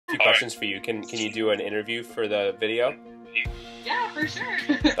few questions for you. Can you do an interview for the video? Yeah, for sure.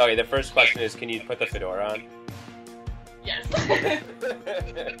 Okay, the first question is, can you put the fedora on? Yes. Sure.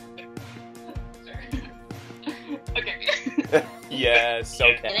 Okay. Yes,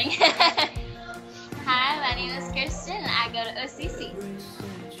 okay. Hi, my name is Kirsten and I go to OCC.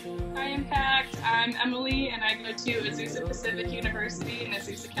 Hi, Impact. I'm Emily and I go to Azusa Pacific University in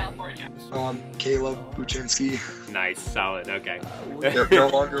Azusa, California. Caleb Buczynski. Nice, solid, okay. Yep, no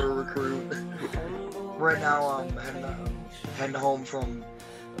longer a recruit. Right now I'm heading home from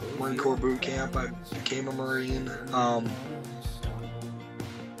Marine Corps boot camp. I became a Marine.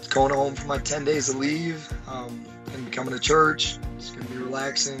 Going home for my 10 days of leave and coming to church. It's going to be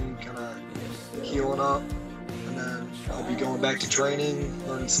relaxing, kind of healing up. And then I'll be going back to training,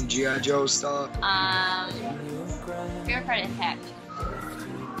 learning some G.I. Joe stuff. Favorite part of Impact?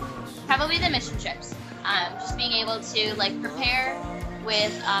 Probably the mission trips. Just being able to prepare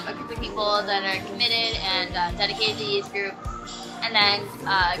with a group of people that are committed and dedicated to these groups, and then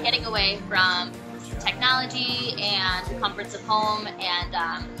getting away from technology and the comforts of home,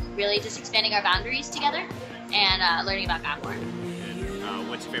 and really just expanding our boundaries together and learning about God more.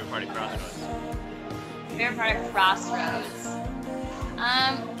 What's your favorite part of Crossroads? Favorite part of Crossroads?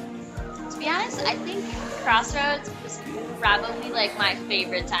 To be honest, I think Crossroads was probably my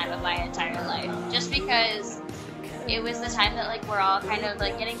favorite time of my entire life, just because it was the time that we're all kind of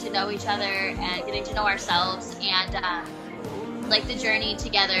getting to know each other and getting to know ourselves, and the journey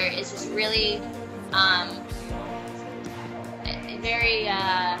together is just really very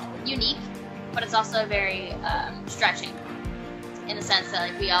unique, but it's also very stretching in the sense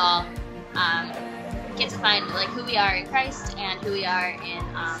that we all get to find who we are in Christ and who we are in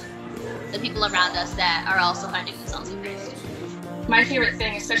the people around us that are also finding themselves in Christ. My favorite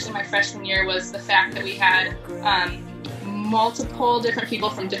thing, especially my freshman year, was the fact that we had multiple different people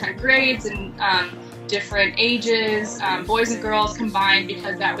from different grades and different ages, boys and girls combined,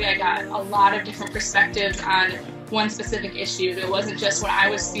 because that way I got a lot of different perspectives on one specific issue. It wasn't just what I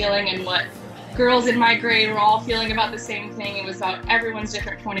was feeling and what girls in my grade were all feeling about the same thing. It was about everyone's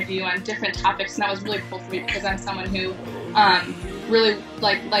different point of view on different topics, and that was really cool for me because I'm someone who really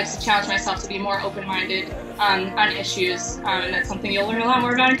likes to challenge myself to be more open-minded on issues, and that's something you'll learn a lot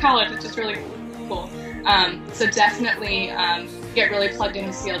more about in college. It's just really cool. So definitely get really plugged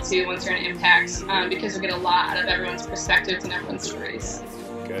into CL2 once you're in Impact, because you'll get a lot out of everyone's perspectives and everyone's stories.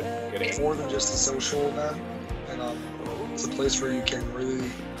 Good. It's more than just a social event, and it's a place where you can really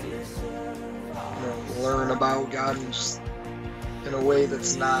learn about God and just in a way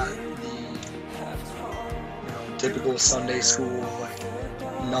that's not the typical Sunday school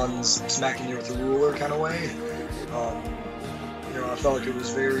nuns smacking you with a ruler kind of way. I felt like it was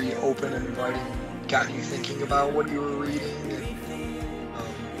very open and inviting, got you thinking about what you were reading, and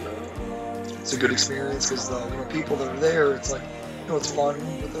it's a good experience because the people that are there, it's it's fun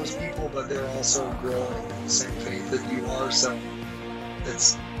with those people, but they're also growing in the same faith that you are, so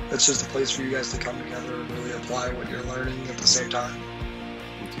it's just a place for you guys to come together and really apply what you're learning at the same time.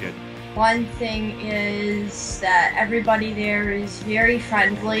 That's good. One thing is that everybody there is very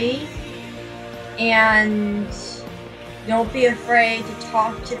friendly, and don't be afraid to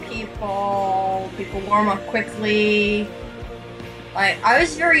talk to people. People warm up quickly. I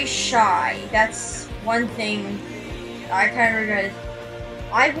was very shy. That's one thing I kind of regret.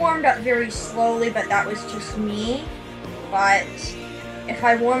 I warmed up very slowly, but that was just me. But if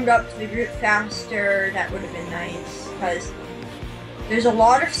I warmed up to the group faster, that would have been nice, because there's a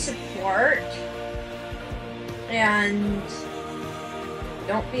lot of support, and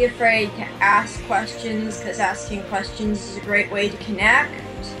don't be afraid to ask questions, because asking questions is a great way to connect.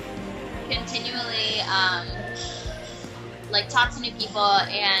 Continually talk to new people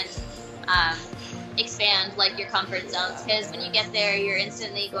and expand your comfort zones, because when you get there, you're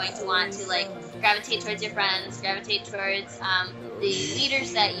instantly going to want to gravitate towards your friends, gravitate towards the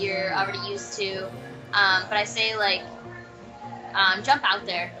leaders that you're already used to. But I say jump out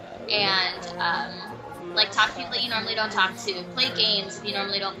there and talk to people that you normally don't talk to, play games if you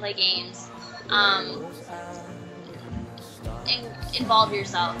normally don't play games, involve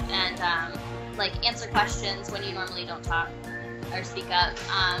yourself, and answer questions when you normally don't talk or speak up.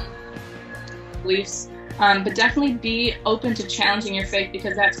 Beliefs, but definitely be open to challenging your faith,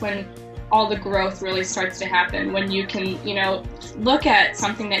 because that's when all the growth really starts to happen, when you can look at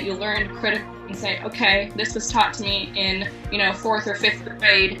something that you learned critically and say, okay, this was taught to me in 4th or 5th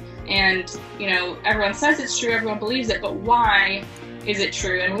grade, and everyone says it's true, everyone believes it, but why is it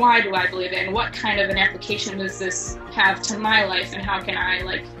true, and why do I believe it, and what kind of an application does this have to my life, and how can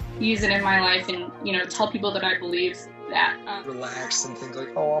I use it in my life, and tell people that I believe that. Relaxed and think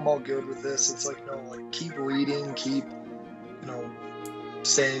like, oh, I'm all good with this. It's like, no, like keep reading, keep,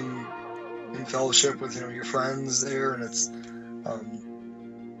 staying in fellowship with, your friends there. And it's,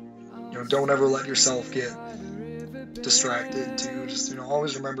 don't ever let yourself get distracted too. Just,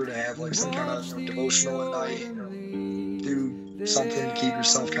 always remember to have like some kind of devotional at night, do something to keep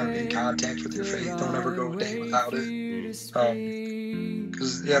yourself kind of in contact with your faith. Don't ever go a day without it.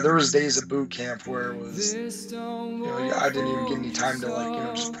 Because there was days at boot camp where it was, I didn't even get any time to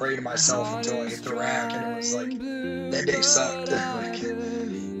like, just pray to myself until I hit the rack, and it was like that day sucked.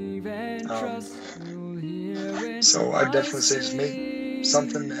 So I'd definitely say just make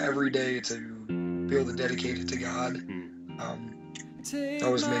something every day to be able to dedicate it to God. That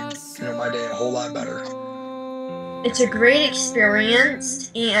always make my day a whole lot better. It's a great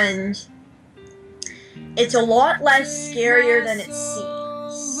experience, and it's a lot less scarier than it seems.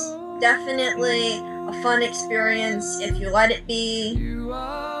 Definitely a fun experience if you let it be.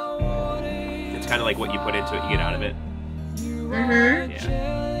 It's kind of like what you put into it, you get out of it. Mm-hmm.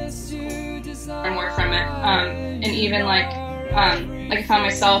 Yeah. Or more from it. And even like I found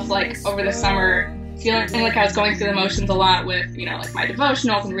myself like over the summer feeling like I was going through the motions a lot with, like my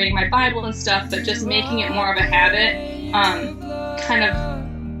devotionals and reading my Bible and stuff, but just making it more of a habit,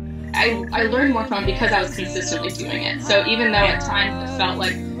 I learned more from it because I was consistently doing it. So even though at times it felt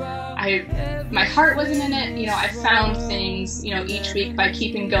like my heart wasn't in it, I found things, each week by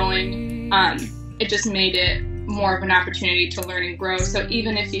keeping going. It just made it more of an opportunity to learn and grow. So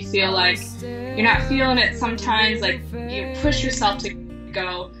even if you feel like you're not feeling it sometimes, like you push yourself to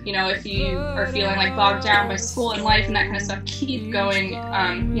go, if you are feeling like bogged down by school and life and that kind of stuff, keep going.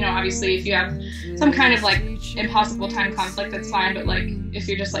 Obviously if you have some kind of like impossible time conflict, that's fine, but like if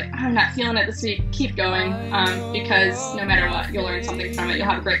you're just like, I'm not feeling it this week, keep going, because no matter what, you'll learn something from it. You'll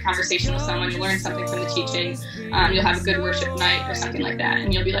have a great conversation with someone, you'll learn something from the teaching, you'll have a good worship night or something like that,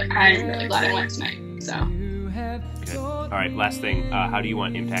 and you'll be like, I'm really glad I went tonight. So good. All right, last thing, how do you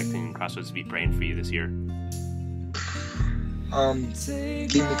want Impacting Crossroads to be praying for you this year?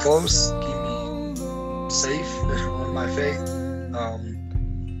 Keep me close, keep me safe on my faith.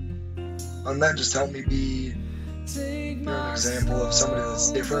 And that just helped me be an example of somebody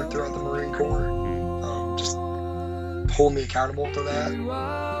that's different throughout the Marine Corps. Just hold me accountable to that.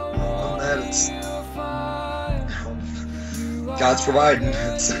 On that, it's God's providing.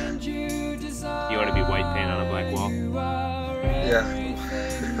 You want to be white paint on a black wall? Yeah.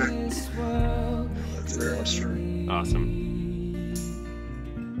 That's very much true. Awesome.